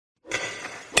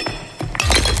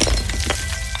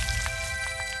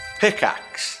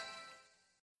Pickaxe.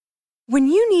 When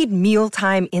you need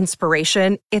mealtime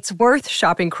inspiration, it's worth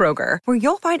shopping Kroger, where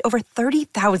you'll find over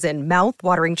 30,000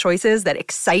 mouth-watering choices that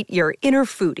excite your inner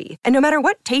foodie. And no matter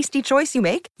what tasty choice you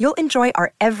make, you'll enjoy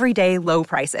our everyday low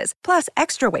prices, plus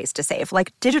extra ways to save,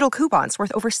 like digital coupons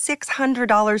worth over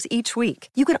 $600 each week.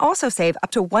 You can also save up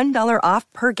to $1 off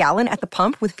per gallon at the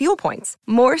pump with fuel points.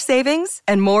 More savings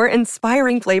and more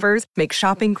inspiring flavors make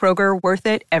shopping Kroger worth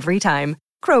it every time.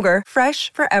 Kroger,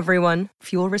 fresh for everyone.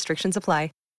 Fuel restrictions apply.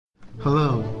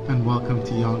 Hello, and welcome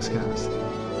to Yogscast.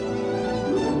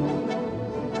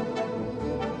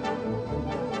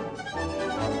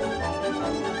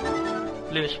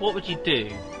 Lewis, what would you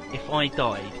do if I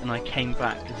died and I came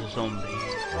back as a zombie?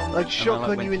 I'd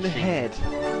shotgun you in the head.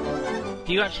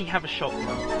 Do you actually have a shotgun?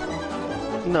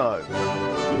 No.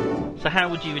 So how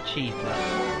would you achieve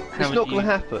that? It's not going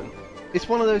to happen. It's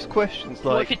one of those questions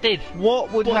like... What if it did?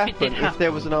 What would happen if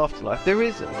there was an afterlife? There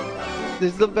isn't.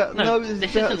 There's about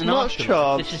this isn't as an much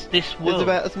afterlife. chance. This is this world. There's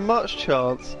about as much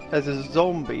chance as a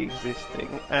zombie existing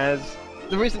as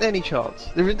there isn't any chance.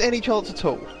 There isn't any chance at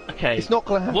all. Okay. It's not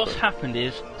going to happen. What's happened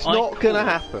is it's not going to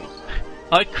happen.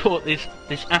 I caught this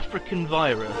African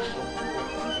virus,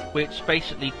 which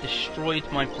basically destroyed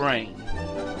my brain.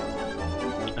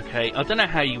 Okay, I don't know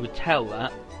how you would tell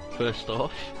that. First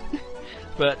off.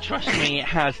 But trust me, it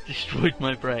has destroyed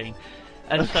my brain.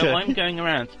 And okay. So I'm going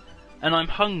around, and I'm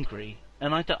hungry,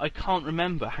 and I can't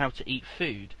remember how to eat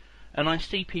food. And I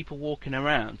see people walking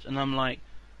around, and I'm like,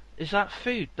 is that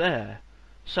food there?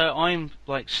 So I'm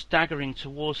like staggering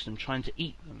towards them, trying to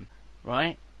eat them,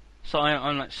 right? So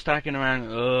I'm like staggering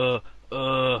around,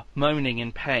 moaning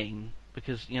in pain,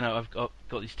 because, you know, I've got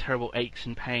these terrible aches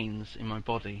and pains in my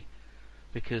body.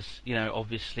 Because, you know,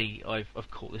 obviously I've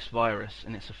caught this virus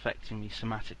and it's affecting me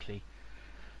somatically.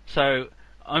 So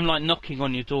I'm like knocking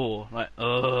on your door, like,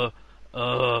 Lewis,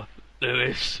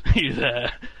 are you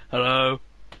there? Hello?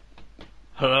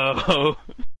 Hello?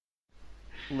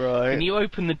 Right. And you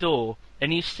open the door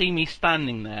and you see me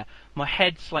standing there. My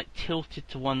head's like tilted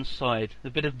to one side, a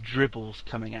bit of dribbles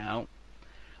coming out.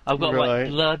 I've got like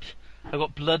blood. I've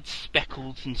got blood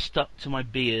speckled and stuck to my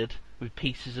beard with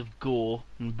pieces of gore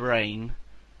and brain.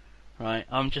 Right,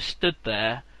 I'm just stood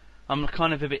there. I'm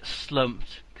kind of a bit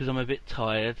slumped because I'm a bit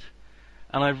tired,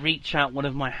 and I reach out one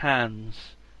of my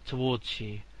hands towards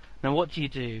you. Now, what do you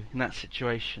do in that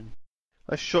situation?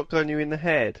 I shotgun you in the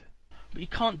head. But you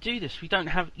can't do this. You don't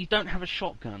have a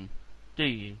shotgun, do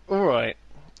you? All right.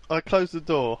 I close the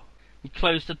door. You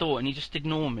close the door and you just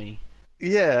ignore me.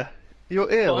 Yeah,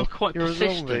 you're ill. But I'm quite you're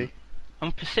persistent. A zombie.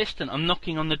 I'm persistent. I'm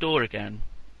knocking on the door again.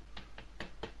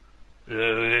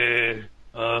 Louis.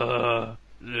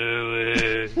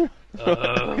 Louis.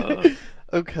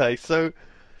 Okay, so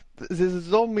there's a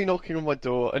zombie knocking on my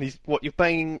door, and you're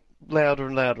banging louder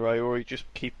and louder, or you just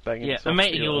keep banging? Yeah, a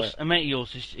mate of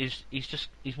yours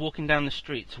he's walking down the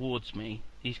street towards me.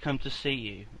 He's come to see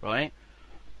you, right?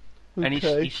 Okay. And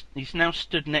he's now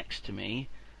stood next to me,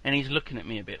 and he's looking at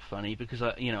me a bit funny because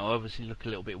I obviously look a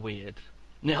little bit weird.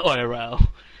 IRL.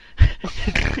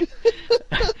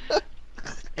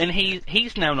 And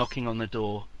he's now knocking on the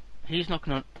door. He's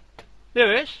knocking on.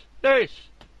 Lewis, you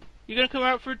gonna come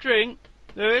out for a drink?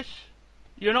 Lewis,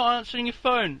 you're not answering your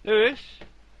phone. Lewis,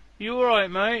 you all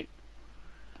right, mate?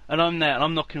 And I'm there, and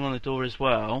I'm knocking on the door as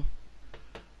well.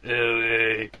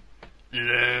 Louis.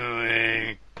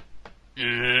 Okay,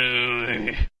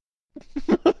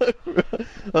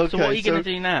 So what are you gonna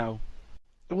do now?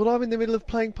 Well, I'm in the middle of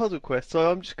playing Puzzle Quest, so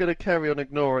I'm just gonna carry on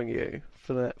ignoring you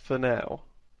for now.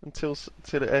 Until it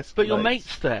escalates. But your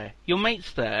mate's there. Your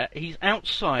mate's there. He's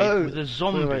outside with a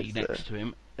zombie next to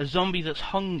him. A zombie that's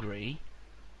hungry.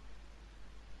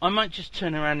 I might just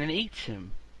turn around and eat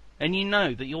him. And you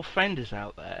know that your friend is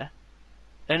out there.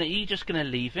 And are you just going to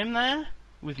leave him there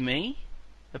with me?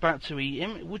 About to eat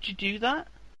him? Would you do that?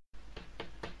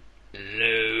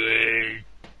 Louis.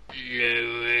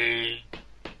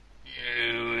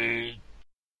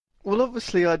 Well,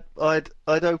 obviously, I'd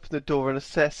open the door and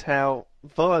assess how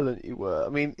violent you were. I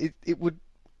mean, it would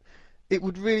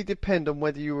really depend on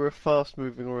whether you were a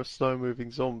fast-moving or a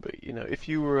slow-moving zombie. You know, if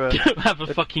you were Don't have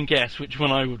a fucking guess which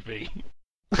one I would be.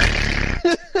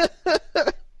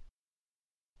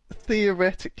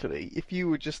 Theoretically, if you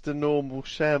were just a normal,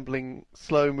 shambling,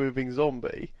 slow-moving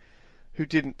zombie who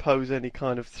didn't pose any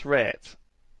kind of threat,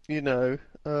 you know,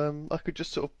 I could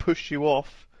just sort of push you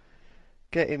off,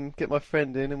 get my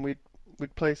friend in, and we'd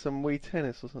play some Wii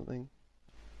tennis or something.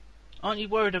 Aren't you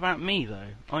worried about me, though?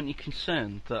 Aren't you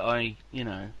concerned that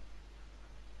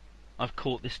I've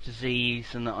caught this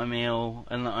disease and that I'm ill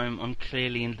and that I'm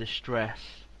clearly in distress?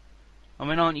 I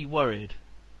mean, aren't you worried?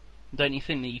 Don't you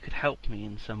think that you could help me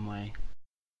in some way?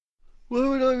 Why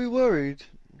would I be worried?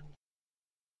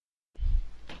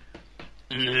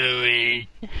 Louis.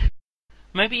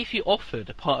 Maybe if you offered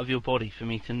a part of your body for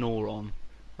me to gnaw on,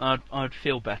 I'd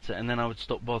feel better, and then I would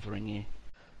stop bothering you.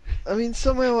 I mean,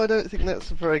 somehow I don't think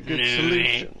that's a very good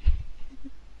solution.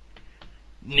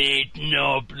 Need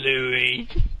knob, Louis.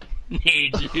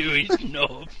 Need Louis'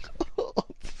 knob. For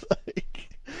God's sake.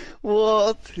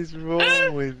 What is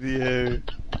wrong with you?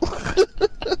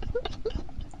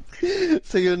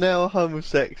 So you're now a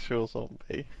homosexual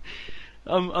zombie?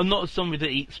 I'm not a zombie that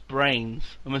eats brains.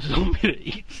 I'm a zombie that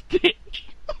eats dick.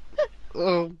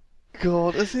 Oh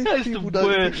God! As if That's people the don't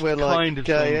worst think we're like kind of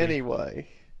gay zombie. anyway.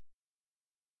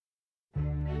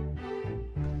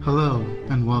 Hello,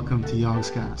 and welcome to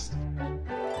Yogscast.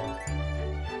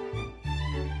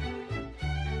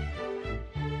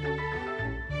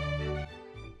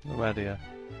 Radia,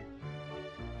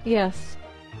 Yes.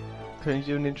 can you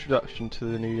do an introduction to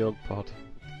the new Yog Pod,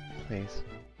 please?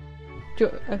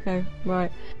 Okay,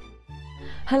 right.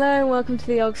 Hello and welcome to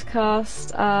the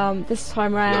Yogscast. This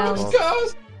time round...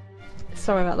 Yogscast!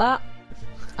 Sorry about that.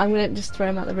 I'm gonna just throw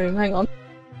him out the room, hang on.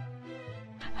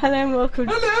 Hello and welcome...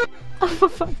 Hello! Oh, for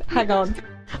fuck... Hang on.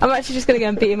 I'm actually just gonna go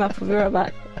and beat him up. I'll be right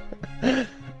back.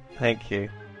 Thank you.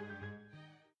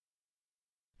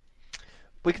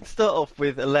 We can start off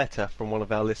with a letter from one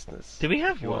of our listeners. Do we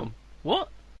have You one? want? What?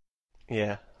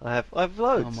 Yeah, I've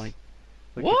loads. Oh my...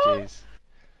 Look What? at yous.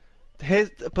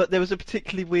 But there was a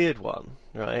particularly weird one,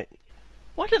 right?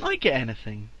 Why didn't I get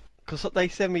anything? Because they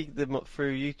send me them up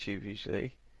through YouTube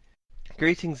usually.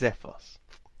 Greetings, Zephos.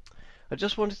 I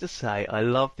just wanted to say I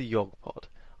love the Yog Pod.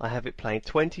 I have it playing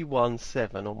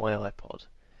 21/7 on my iPod.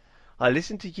 I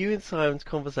listened to you and Simon's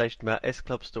conversation about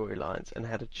S-Club storylines and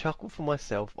had a chuckle for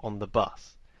myself on the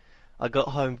bus. I got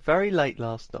home very late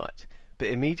last night, but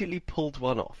immediately pulled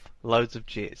one off. Loads of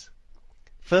jizz.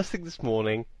 First thing this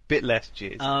morning, bit less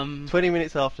jizz. 20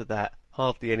 minutes after that,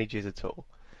 hardly any jizz at all.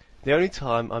 The only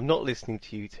time I'm not listening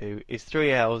to you two is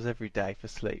 3 hours every day for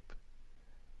sleep.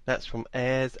 That's from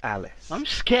Ayres Alice. I'm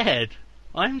scared.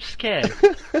 I'm scared.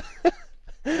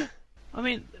 I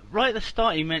mean, right at the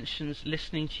start he mentions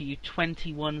listening to you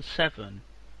 21/7,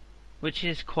 which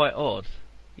is quite odd.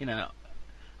 You know,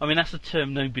 I mean, that's a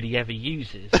term nobody ever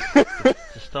uses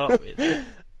to start with.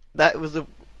 That was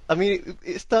I mean,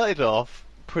 it started off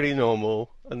pretty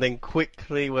normal and then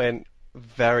quickly went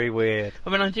very weird. I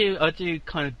mean, I do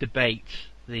kind of debate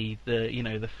the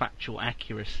factual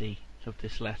accuracy of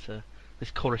this letter, this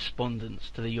correspondence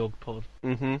to the Yog Pod.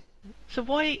 Mm-hmm. So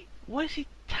why is he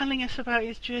telling us about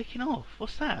his jerking off?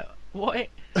 What's that? What?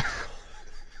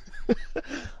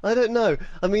 I don't know.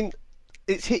 I mean,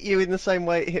 it's hit you in the same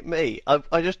way it hit me.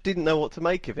 I just didn't know what to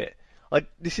make of it.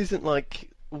 This isn't like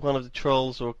one of the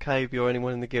trolls or KB or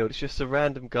anyone in the guild. It's just a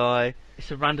random guy.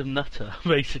 It's a random nutter,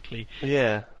 basically.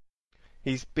 Yeah.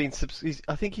 I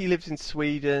think he lives in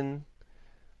Sweden.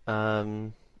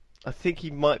 I think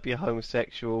he might be a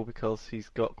homosexual because he's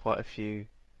got quite a few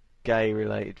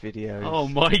gay-related videos. Oh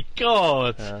my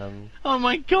god! Oh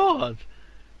my god!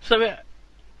 So,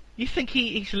 you think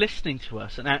he's listening to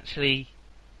us and actually...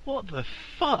 What the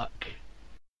fuck?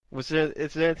 Is there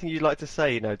anything you'd like to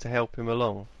say, to help him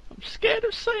along? I'm scared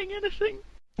of saying anything.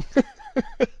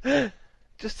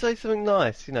 Just say something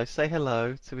nice, say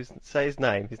hello to say his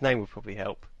name. His name would probably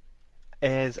help.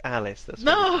 Ayres Alice, that's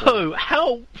what it's called. No!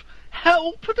 Help!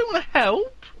 Help! I don't want to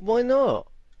help! Why not?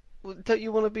 Well, don't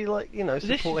you want to be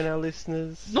supporting our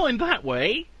listeners? Not in that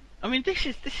way. I mean, this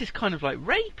is kind of like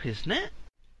rape, isn't it?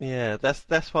 Yeah,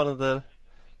 that's one of the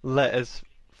letters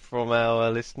from our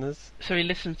listeners. So he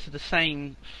listens to the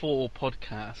same 4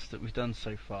 podcasts that we've done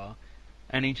so far,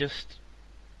 and he just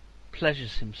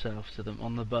pleasures himself to them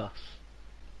on the bus.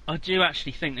 I do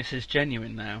actually think this is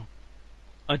genuine now.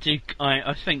 I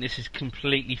think this is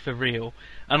completely for real,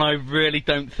 and I really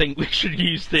don't think we should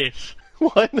use this.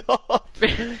 Why not?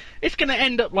 It's going to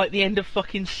end up like the end of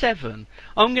fucking 7.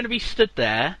 I'm going to be stood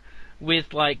there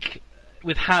with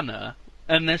Hannah,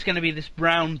 and there's going to be this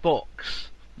brown box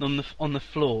on the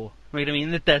floor. We're going to be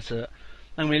in the desert,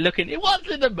 and we're looking. What's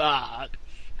in the box?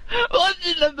 What's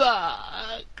in the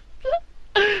box?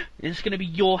 It's going to be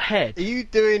your head. Are you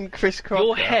doing Chris Crocker?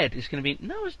 Your head is going to be...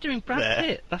 No, I was doing Brad There.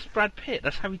 Pitt. That's Brad Pitt.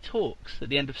 That's how he talks at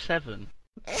the end of 7.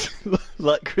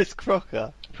 Like Chris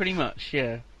Crocker? Pretty much,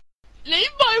 yeah. Leave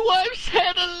my wife's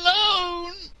head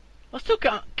alone! I still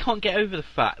can't get over the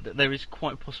fact that there is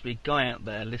quite possibly a guy out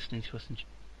there listening to us and...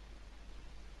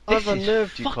 I've This is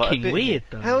unnerved you quite a fucking bit. weird,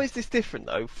 though. How is this different,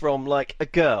 though, from, a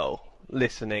girl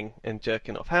listening and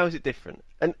jerking off? How is it different?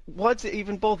 And why does it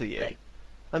even bother you?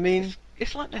 I mean...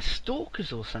 It's like they're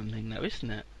stalkers or something, though, isn't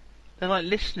it? They're like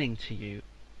listening to you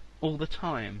all the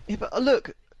time. Yeah, but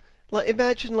look, like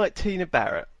imagine like Tina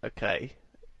Barrett, okay?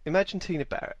 Imagine Tina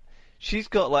Barrett. She's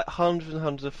got like hundreds and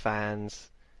hundreds of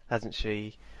fans, hasn't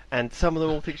she? And some of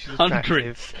them all think she's attractive.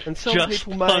 Hundreds. And some Just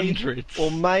people may hundreds. or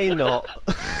may not.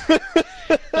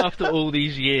 After all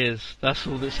these years, that's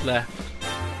all that's left.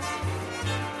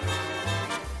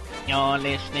 You're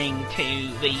listening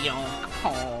to the York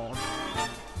Pod.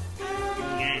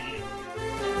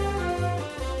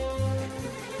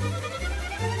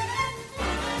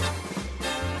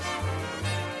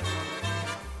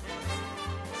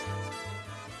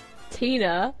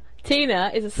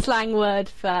 Tina is a slang word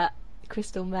for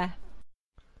crystal meth.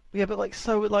 Yeah, but like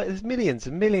there's millions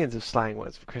and millions of slang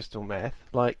words for crystal meth,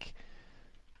 like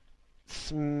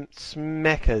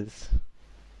smeckers.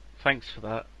 Thanks for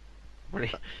that.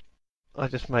 Really. I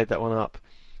just made that one up.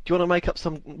 Do you want to make up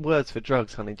some words for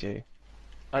drugs, Honeydew?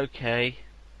 Okay.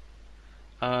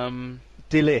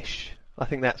 Delish. I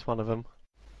think that's one of them.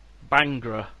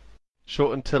 Bangra.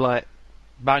 Shortened to like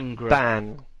Bangra.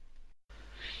 ban.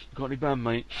 You got any ban,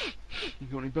 mate? You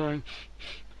got any ban?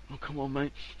 Oh, come on,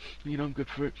 mate. You know I'm good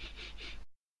for it.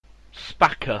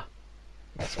 Spacker.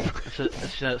 It's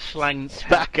a slang.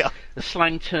 Spacker. A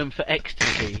slang term for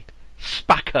ecstasy.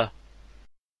 Spacker.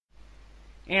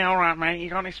 Yeah, all right, mate. You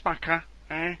got any spacker?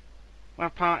 Eh? Well,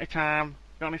 party time.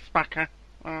 Got any spacker?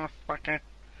 Oh, spacker.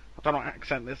 I don't know what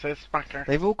accent this is. Spacker.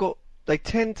 They've all got. They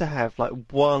tend to have like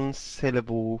one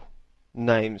syllable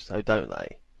names, though, don't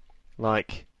they?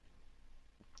 Like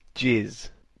jizz,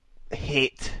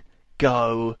 hit,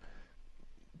 go,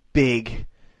 big.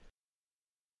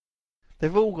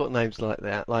 They've all got names like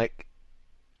that. Like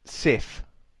Sif.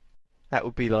 That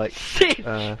would be like Sif.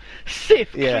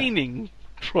 Sif yeah. Cleaning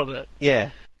product.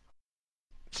 Yeah.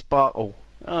 Sparkle.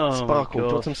 Oh, Sparkle. my Do you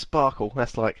God. want some sparkle?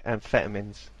 That's like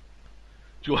amphetamines.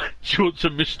 Do you want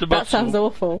some Mr. Muscle? That sounds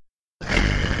awful.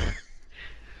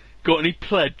 Got any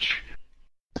pledge?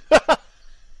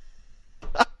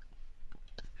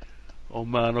 Oh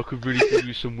man, I could really give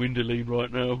you some Windoline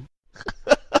right now.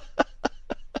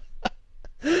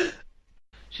 Do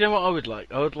you know what I would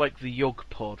like? I would like the Yog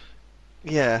Pod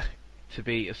Yeah. to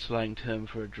be a slang term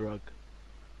for a drug.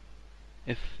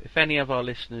 If any of our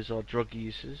listeners are drug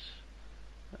users,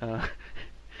 I'd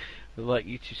like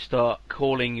you to start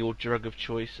calling your drug of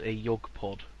choice a Yog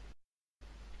Pod.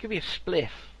 It could be a spliff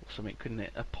or something, couldn't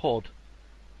it? A pod.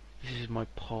 This is my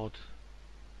pod.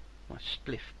 My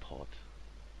spliff pod.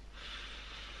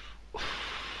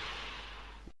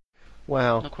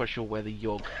 Wow. Not quite sure where the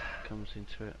yog comes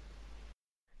into it.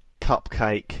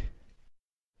 Cupcake.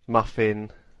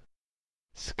 Muffin.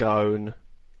 Scone.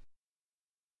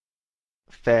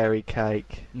 Fairy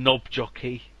cake. Knob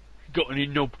jockey. Got any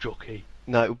knob jockey?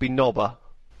 No, it would be knobber.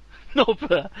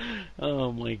 Knobber!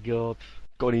 Oh my god.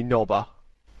 Got any knobber?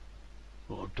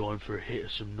 Oh, I'm dying for a hit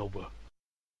of some knobber.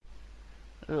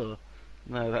 Oh,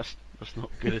 no, that's not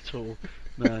good at all.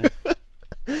 No.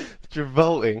 It's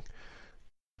revolting.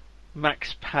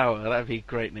 Max Power, that'd be a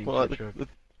great name Well, for a drug.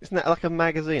 Isn't that like a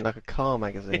magazine, like a car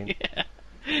magazine?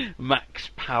 Yeah. Max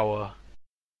Power.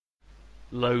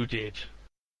 Loaded.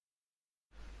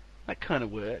 That kind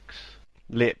of works.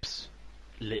 Lips.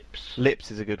 Lips.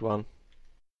 Lips is a good one.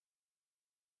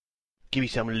 Give me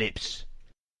some lips.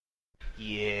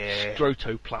 Yeah.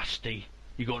 Scrotoplasty.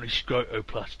 You got any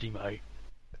scrotoplasty, mate?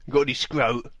 Got any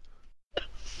scrot?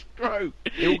 Scrote.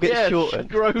 It all gets yeah, shortened.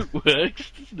 Scrote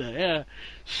works, doesn't it? Yeah.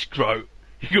 Scrote.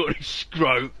 You got any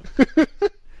scrote?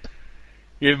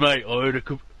 Yeah, mate. I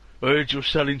heard you're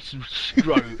selling some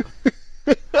scrote.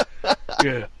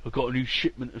 Yeah, I got a new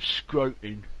shipment of scrote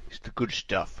in. It's the good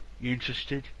stuff. You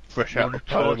interested? Fresh You out wanna of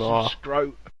try Panama. some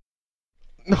scrote?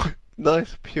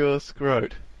 Nice pure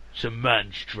scrote. It's a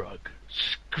man's drug.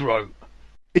 Scrote.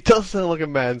 It does sound like a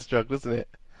man's drug, doesn't it?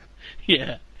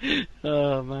 Yeah.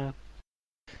 Oh man.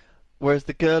 Whereas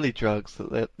the girly drugs,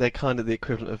 they're kind of the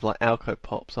equivalent of like Alco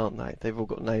Pops, aren't they? They've all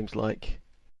got names like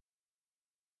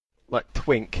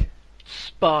Twink.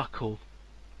 Sparkle.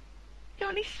 You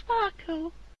got any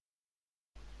sparkle?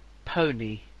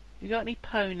 Pony. You got any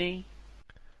pony?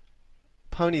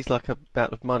 Pony's like a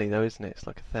amount of money though, isn't it? It's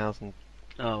like £1,000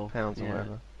 Oh, or yeah.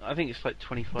 whatever. I think it's like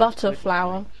 25.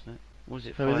 Butterflower. quid, isn't it? What was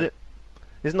it? So is five? it?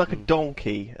 Isn't like a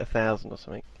donkey 1,000 or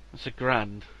something? That's a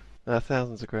grand.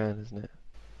 1,000's a grand, isn't it?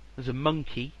 There's a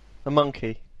monkey. A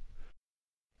monkey.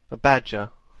 A badger.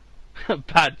 A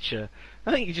badger.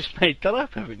 I think you just made that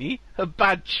up, haven't you? A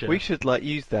badger. We should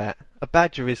use that. A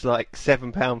badger is like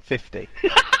 £7.50.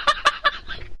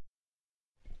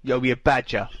 Yo, be a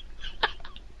badger.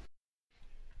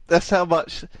 That's how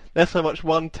much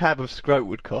one tab of scrote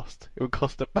would cost. It would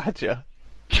cost a badger.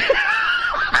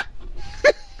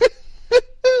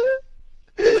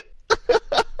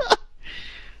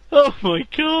 Oh my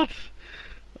god!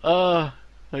 I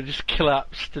just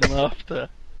collapsed in laughter.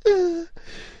 Yeah.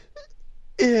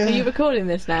 Are you recording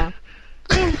this now?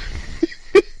 A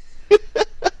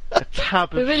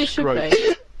tab We of really should scrote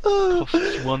be.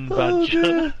 costs one badger.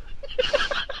 dear.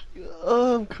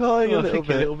 Oh, I'm crying Oh, a I little think a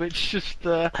bit. little bit's just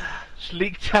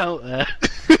leaked out there.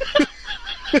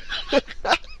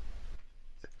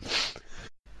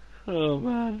 Oh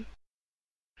man.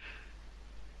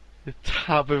 A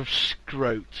tab of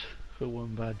scrote for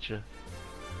one badger.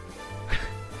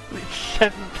 It's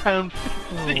 £7.50.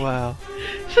 Oh, wow.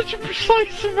 Such a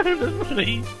precise amount of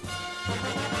money.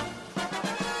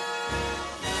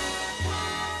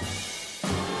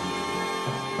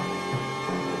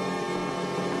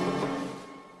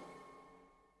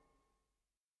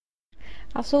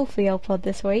 That's all for the old pod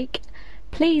this week.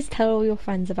 Please tell all your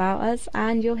friends about us,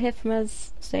 and you'll hear from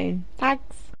us soon.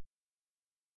 Thanks.